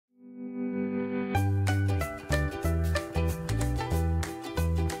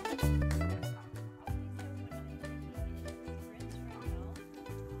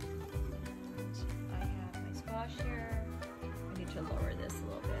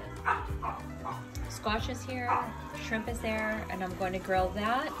squash is here, shrimp is there, and I'm going to grill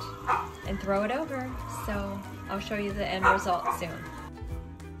that and throw it over. So I'll show you the end result soon.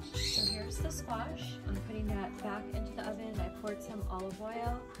 So here's the squash. I'm putting that back into the oven. I poured some olive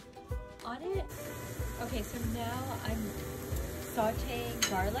oil on it. Okay, so now I'm sauteing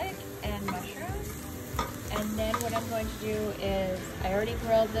garlic and mushrooms. And then what I'm going to do is, I already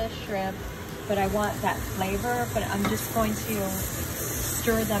grilled the shrimp, but I want that flavor, but I'm just going to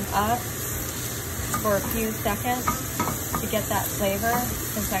stir them up for a few seconds to get that flavor,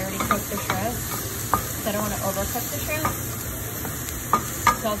 since I already cooked the shrimp. So I don't want to overcook the shrimp.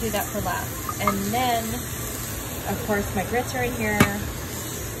 So I'll do that for last. And then, of course, my grits are in here.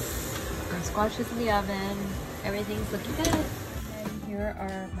 My squash is in the oven. Everything's looking good. And here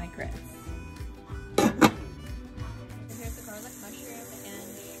are my grits.